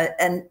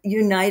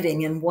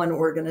uniting in one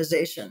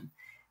organization.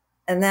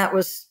 And that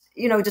was,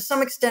 to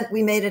some extent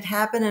we made it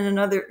happen. And in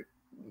other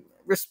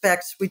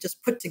respects, we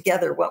just put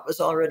together what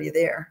was already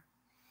there.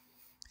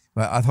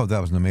 Well, I thought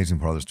that was an amazing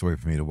part of the story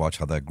for me, to watch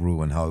how that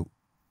grew and how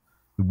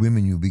the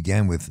women you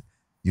began with,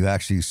 you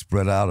actually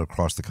spread out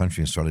across the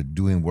country and started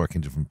doing work in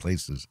different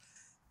places.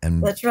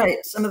 And that's right.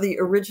 Some of the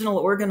original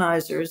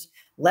organizers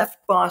left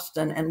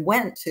Boston and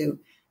went to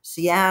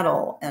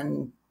Seattle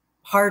and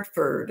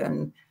Hartford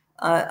and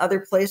other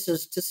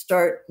places to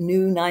start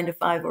new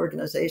 9-to-5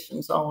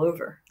 organizations all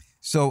over.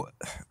 So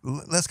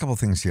let's couple of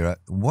things here.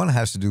 One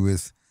has to do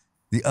with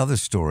the other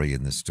story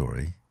in this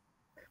story,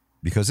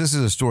 because this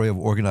is a story of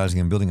organizing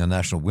and building a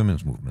national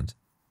women's movement,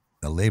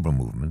 a labor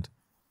movement.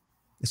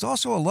 It's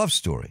also a love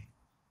story.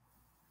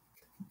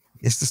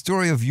 It's the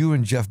story of you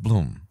and Jeff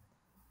Bloom.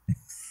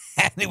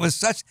 And it was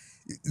such,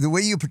 the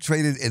way you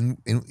portrayed it and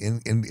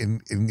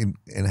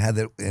had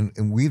that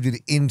and weaved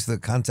it into the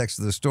context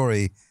of the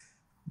story,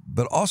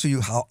 but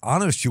also how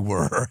honest you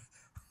were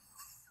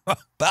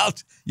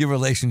about your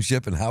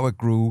relationship and how it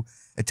grew.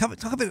 And talk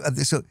a bit about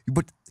this. So,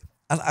 but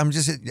I'm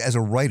just, as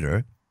a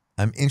writer,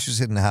 I'm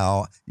interested in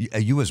how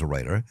you as a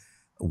writer,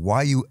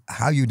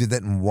 how you did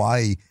that, and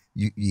why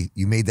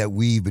you made that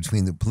weave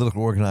between the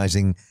political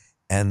organizing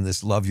and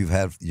this love you've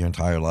had your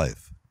entire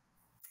life.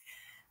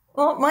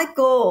 Well, my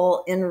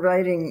goal in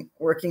writing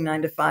Working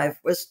 9-to-5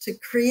 was to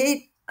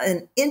create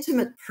an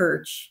intimate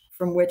perch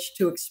from which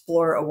to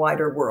explore a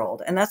wider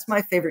world. And that's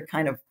my favorite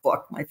kind of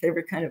book, my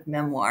favorite kind of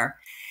memoir.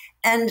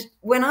 And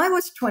when I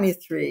was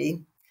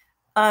 23,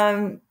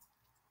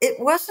 it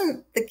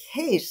wasn't the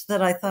case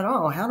that I thought,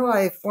 oh, how do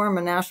I form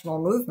a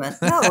national movement?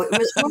 No, it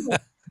was,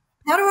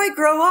 how do I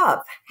grow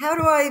up? How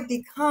do I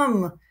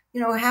become,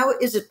 how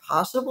is it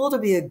possible to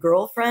be a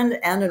girlfriend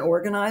and an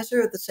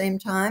organizer at the same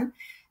time?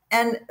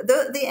 And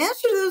the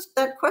answer to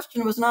that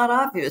question was not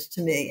obvious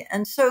to me.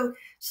 And so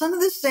some of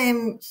the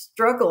same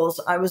struggles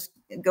I was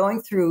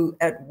going through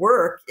at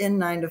work in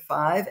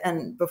 9-to-5,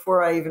 and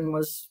before I even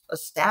was a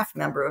staff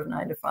member of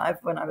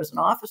 9-to-5, when I was an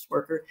office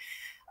worker,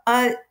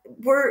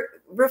 were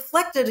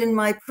reflected in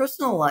my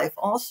personal life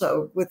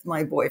also with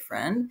my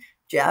boyfriend,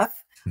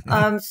 Jeff.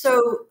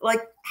 So,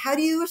 like, how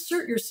do you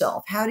assert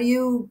yourself? How do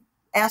you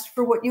ask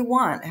for what you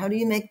want? How do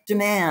you make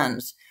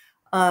demands?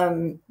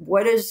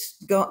 What is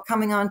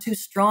coming on too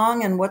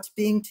strong and what's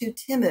being too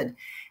timid?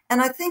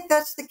 And I think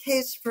that's the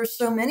case for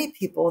so many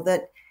people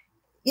that,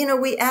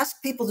 we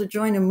ask people to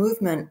join a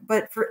movement,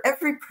 but for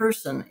every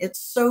person, it's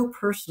so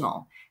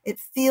personal. It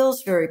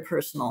feels very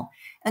personal.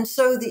 And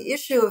so the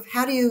issue of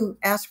how do you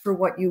ask for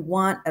what you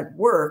want at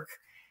work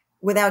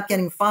without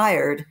getting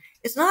fired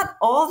is not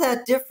all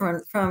that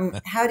different from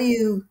how do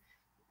you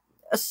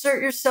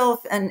assert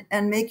yourself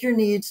and make your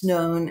needs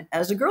known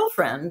as a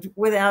girlfriend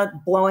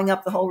without blowing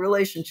up the whole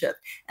relationship.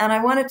 And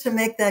I wanted to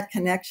make that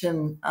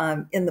connection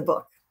in the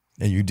book.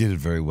 And you did it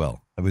very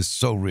well. It was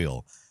so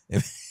real.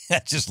 I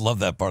just love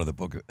that part of the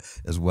book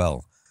as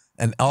well.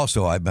 And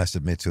also, I must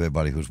admit to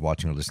everybody who's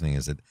watching or listening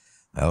is that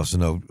I also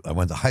know I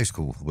went to high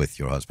school with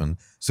your husband.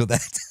 So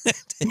that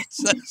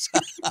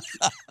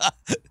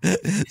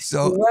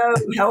so whoa,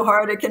 how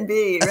hard it can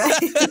be, right?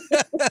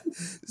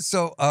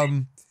 So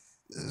I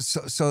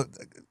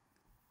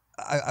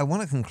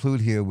want to conclude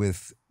here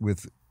with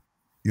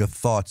your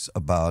thoughts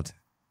about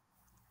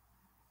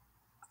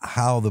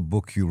how the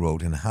book you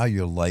wrote and how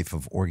your life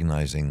of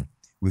organizing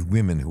with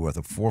women who are at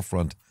the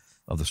forefront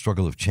of the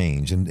struggle of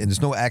change. And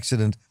it's no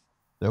accident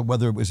that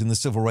whether it was in the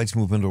civil rights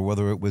movement or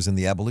whether it was in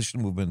the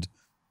abolition movement,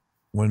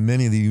 when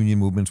many of the union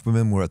movements,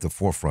 women were at the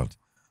forefront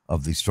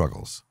of these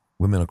struggles.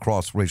 Women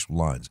across racial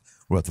lines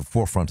were at the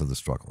forefront of the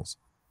struggles.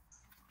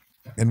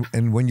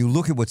 And when you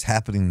look at what's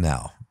happening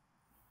now,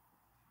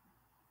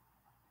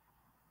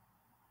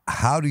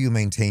 how do you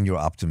maintain your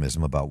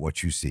optimism about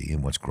what you see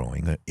and what's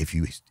growing, if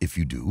you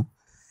do,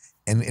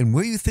 and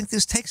where you think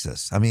this takes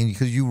us? I mean,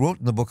 because you wrote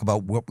in the book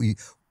about what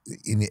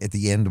at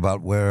the end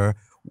about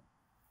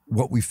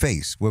what we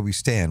face, where we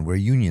stand, where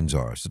unions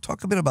are. So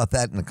talk a bit about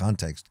that in the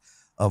context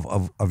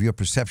of your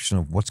perception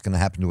of what's going to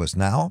happen to us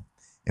now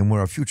and where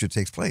our future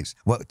takes place,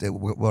 what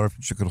our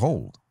future could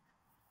hold.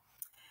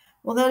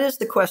 Well, that is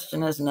the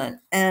question, isn't it?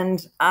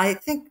 And I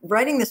think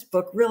writing this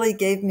book really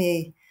gave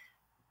me,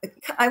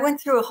 I went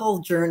through a whole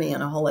journey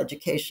and a whole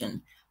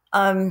education.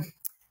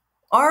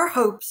 Our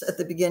hopes at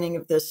the beginning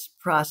of this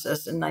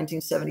process in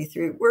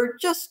 1973 were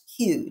just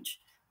huge.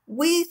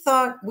 We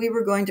thought we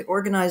were going to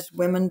organize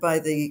women by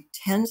the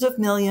tens of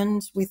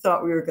millions. We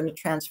thought we were going to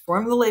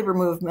transform the labor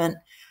movement.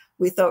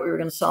 We thought we were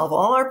going to solve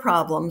all our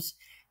problems.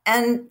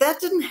 And that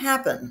didn't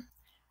happen.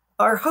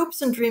 Our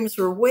hopes and dreams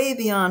were way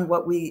beyond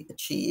what we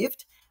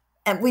achieved.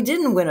 And we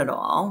didn't win it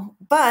all.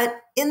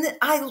 But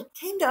I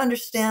came to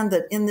understand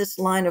that in this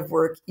line of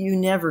work, you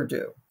never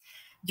do.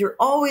 You're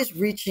always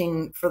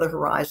reaching for the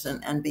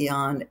horizon and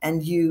beyond,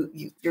 and you're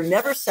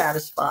never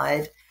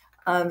satisfied.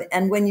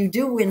 And when you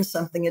do win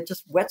something, it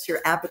just whets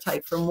your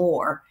appetite for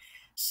more.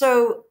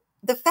 So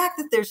the fact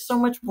that there's so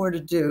much more to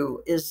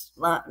do is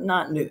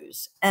not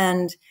news.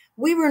 And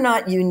we were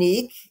not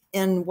unique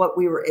in what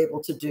we were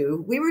able to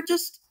do. We were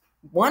just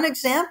one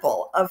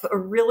example of a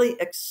really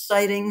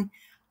exciting,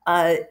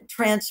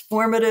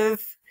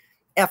 transformative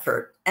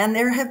effort. And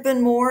there have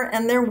been more,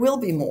 and there will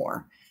be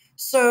more.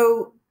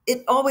 So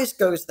it always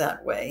goes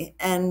that way.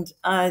 And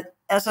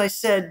as I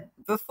said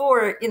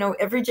before,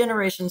 every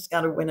generation's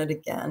got to win it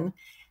again.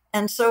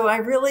 And so I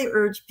really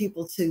urge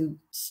people to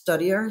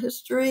study our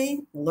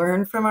history,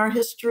 learn from our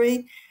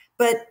history,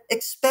 but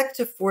expect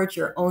to forge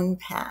your own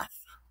path.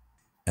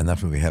 And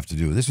that's what we have to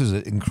do. This was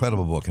an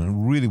incredible book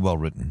and really well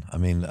written. I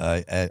mean,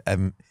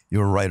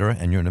 you're a writer,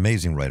 and you're an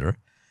amazing writer.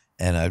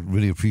 And I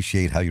really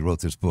appreciate how you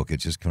wrote this book. It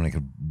just kind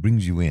of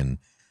brings you in.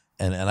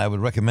 And I would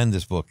recommend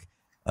this book,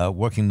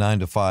 Working 9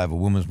 to 5, A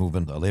Women's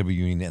Movement, a Labor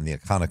Union, and the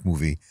Iconic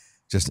Movie.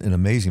 Just an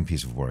amazing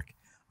piece of work.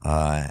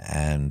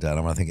 And I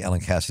want to thank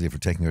Ellen Cassedy for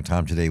taking her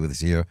time today with us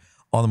here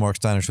on the Marc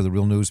Steiner Show, The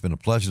Real News. It's been a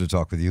pleasure to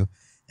talk with you,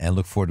 and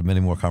look forward to many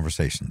more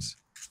conversations.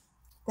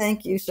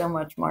 Thank you so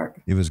much,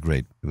 Mark. It was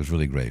great. It was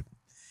really great.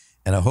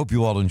 And I hope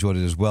you all enjoyed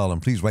it as well.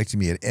 And please write to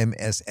me at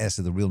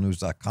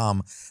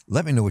mss@therealnews.com.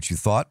 Let me know what you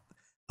thought,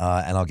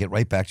 and I'll get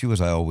right back to you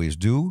as I always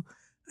do.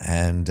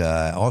 And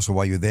also,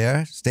 while you're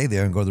there, stay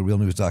there and go to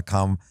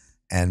therealnews.com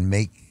and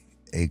make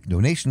a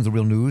donation to The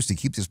Real News to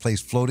keep this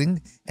place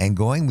floating and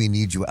going. We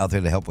need you out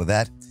there to help with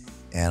that.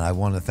 And I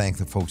want to thank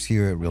the folks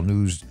here at Real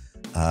News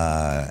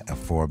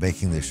for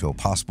making this show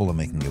possible and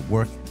making it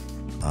work.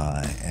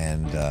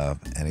 And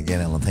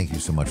again, Ellen, thank you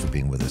so much for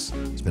being with us.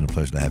 It's been a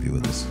pleasure to have you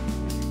with us.